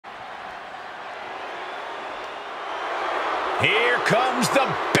Here comes the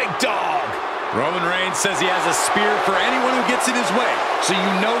big dog. Roman Reigns says he has a spear for anyone who gets in his way, so you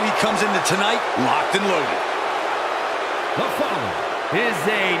know he comes into tonight locked and loaded. The following is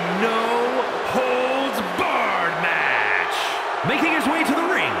a no-holds-barred match. Making his way to the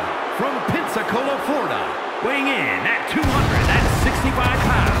ring from Pensacola, Florida, weighing in at 265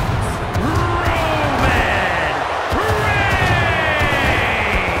 pounds, Roman Reigns!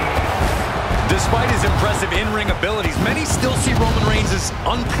 Despite his impressive in-ring abilities, many still see Roman Reigns as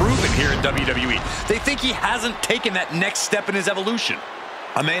unproven here in WWE. They think he hasn't taken that next step in his evolution.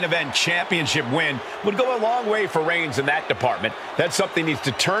 A main event championship win would go a long way for Reigns in that department. That's something he's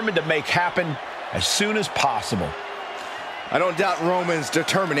determined to make happen as soon as possible. I don't doubt Roman's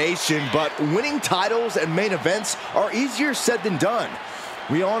determination, but winning titles and main events are easier said than done.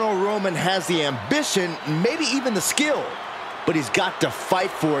 We all know Roman has the ambition, maybe even the skill, but he's got to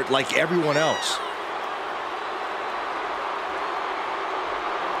fight for it like everyone else.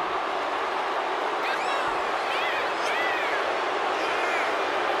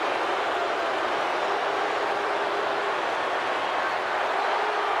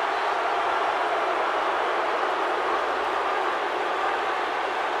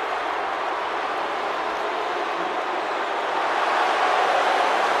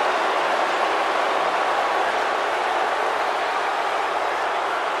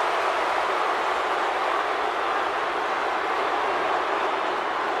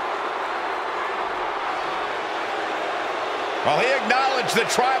 Well, he acknowledged the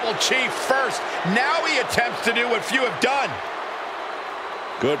tribal chief first. Now he attempts to do what few have done.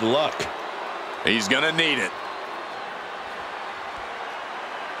 Good luck. He's gonna need it.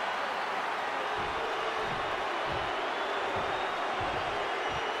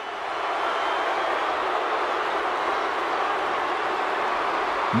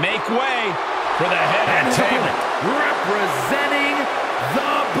 Make way for the head and table. Representing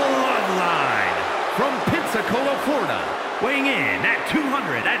the Bloodline from Pensacola, Florida, weighing in at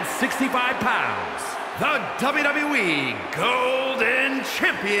 265 pounds, the WWE Golden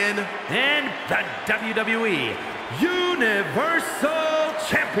Champion and the WWE Universal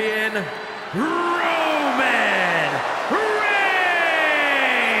Champion, Roman Reigns!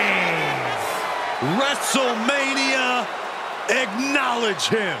 WrestleMania, acknowledge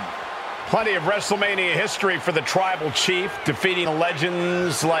him. Plenty of WrestleMania history for the tribal chief, defeating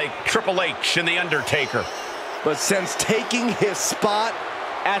legends like Triple H and The Undertaker. But since taking his spot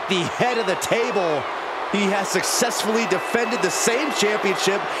at the head of the table, he has successfully defended the same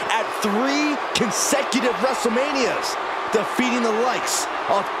championship at 3 consecutive WrestleManias, defeating the likes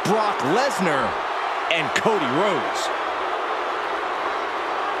of Brock Lesnar and Cody Rhodes.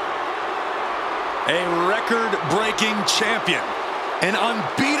 A record-breaking champion, an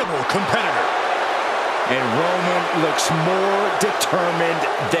unbeatable competitor. And Roman looks more determined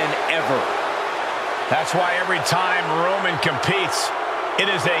than ever. That's why every time Roman competes, it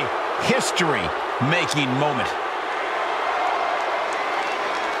is a history-making moment.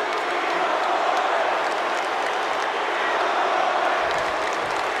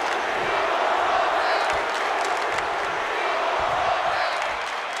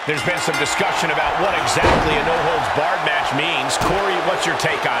 There's been some discussion about what exactly a no-holds-barred match means. Corey, what's your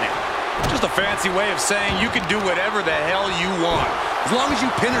take on it? Just a fancy way of saying you can do whatever the hell you want. As long as you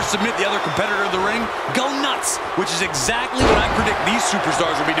pin or submit the other competitor in the ring, go nuts, which is exactly what I predict these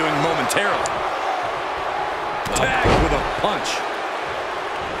superstars will be doing momentarily. Tagged with a punch.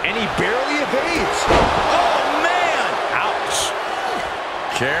 And he barely evades. Oh, man! Ouch.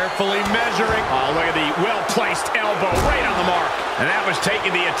 Carefully measuring. Oh, look at the well-placed elbow right on the mark. And that was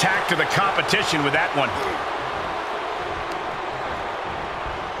taking the attack to the competition with that one.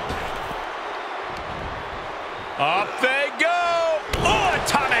 Up they go! Oh,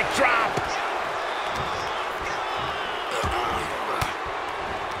 atomic drop!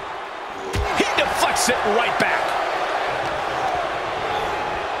 He deflects it right back.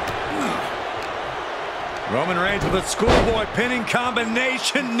 Roman Reigns with a schoolboy pinning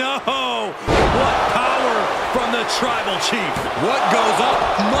combination. No! What power from the tribal chief. What goes up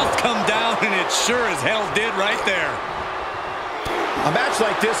must come down, and it sure as hell did right there. A match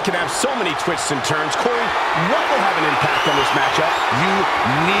like this can have so many twists and turns. Corey, what will have an impact on this matchup? You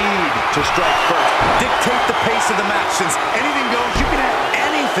need to strike first. Dictate the pace of the match. Since anything goes, you can add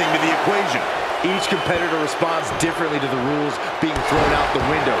anything to the equation. Each competitor responds differently to the rules being thrown out the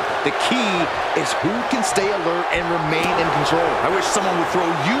window. The key is who can stay alert and remain in control. I wish someone would throw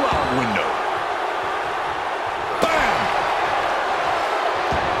you out a window. Bam!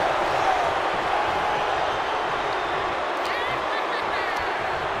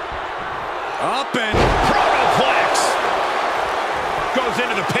 Up and Protoplex! Goes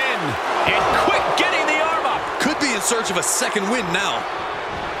into the pin. And quick getting the arm up. Could be in search of a second win now.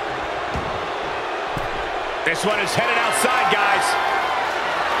 This one is headed outside, guys.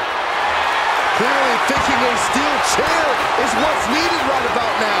 Clearly thinking a steel chair is what's needed right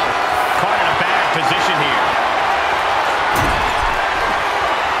about now. Caught in a bad position here.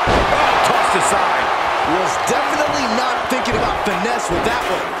 Oh, tossed aside. Was definitely not thinking about finesse with that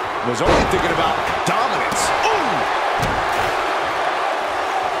one. Was only thinking about dominance. Ooh!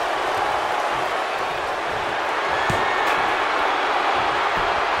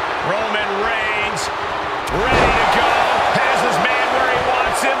 Roman Reigns, ready to go. Has his man where he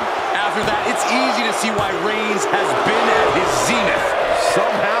wants him. After that, it's easy to see why Reigns has been at his zenith.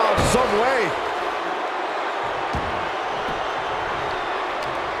 Somehow, some way.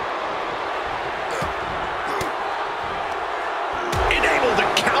 Enabled to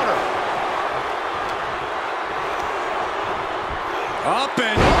counter. Up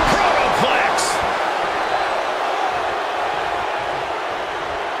and Protoplex.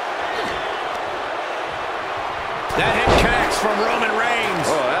 That hit connects from Roman Reigns.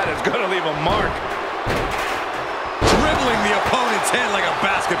 oh, that is going to leave a mark. Dribbling the opponent's head like a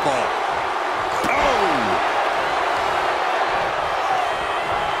basketball. Oh!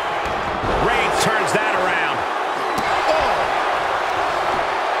 Reigns turns that around.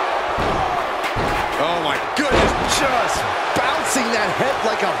 Oh, my goodness. Just bouncing that head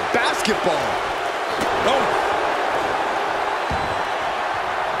like a basketball. Oh.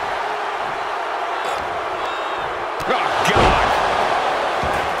 Oh, God.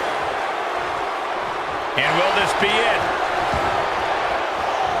 And will this be it?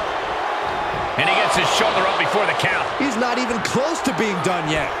 And he gets his shoulder up before the count. He's not even close to being done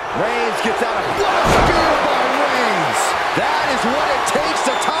yet. Reigns gets out of what a spear by Reigns. That is what it takes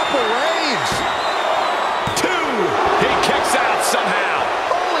to topple Reigns. 2. He kicks out somehow.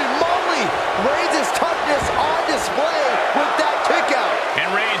 Holy moly! Reigns' toughness on display with that kick out.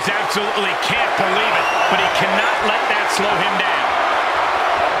 And Reigns absolutely can't believe it, but he cannot let that slow him down.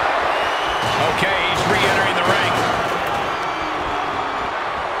 Okay, he's re-entering the ring.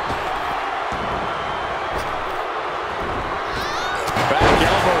 Back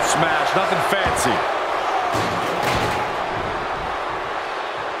elbow smash, nothing fancy.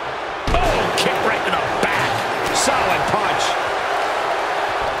 Oh, kick right to the back. Solid punch.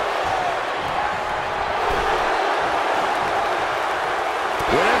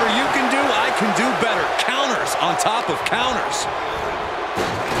 Whatever you can do, I can do better. Counters on top of counters.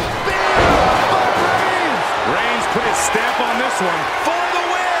 Reigns put his stamp on this one for the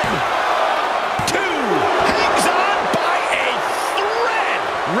win. 2. Hangs on by a thread.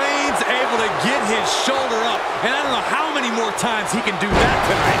 Reigns able to get his shoulder up, and I don't know how many more times he can do that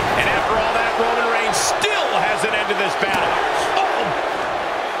tonight. And after all that, Roman Reigns still hasn't ended this battle. Oh.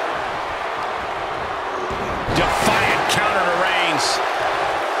 Defiant counter to Reigns.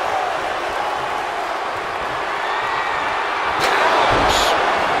 Ouch.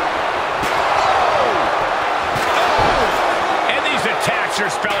 Oh. And these attacks are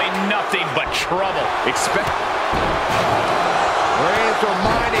spelling nothing but trouble. Reigns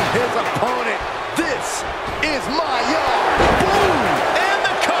reminding his opponent, this is my yard. Boom! And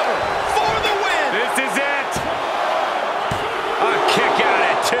the cover for the win. This is it. A kick out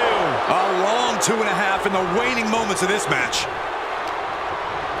at 2. A long 2.5 in the waning moments of this match.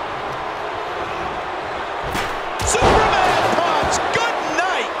 Superman punch. Good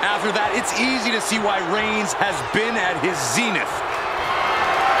night. After that, it's easy to see why Reigns has been at his zenith.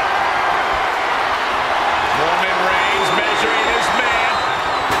 Roman Reigns measuring his man.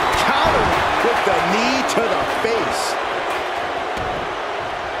 Counter with the knee to the face.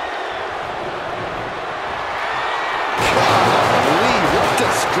 Golly, what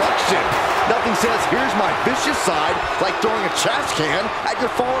destruction. Nothing says, here's my vicious side, like throwing a trash can at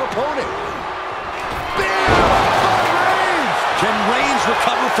your fallen opponent. Bam! By Reigns! Can Reigns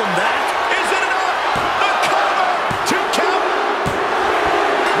recover from that? Is it enough? The cover. 2 count.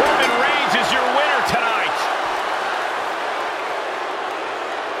 Roman Reigns is your winner tonight.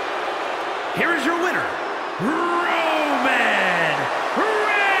 Here is your winner, Roman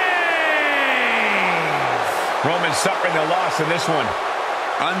Reigns. Roman suffering the loss in this one.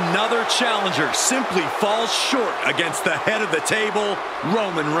 Another challenger simply falls short against the head of the table,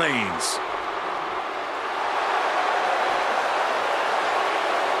 Roman Reigns.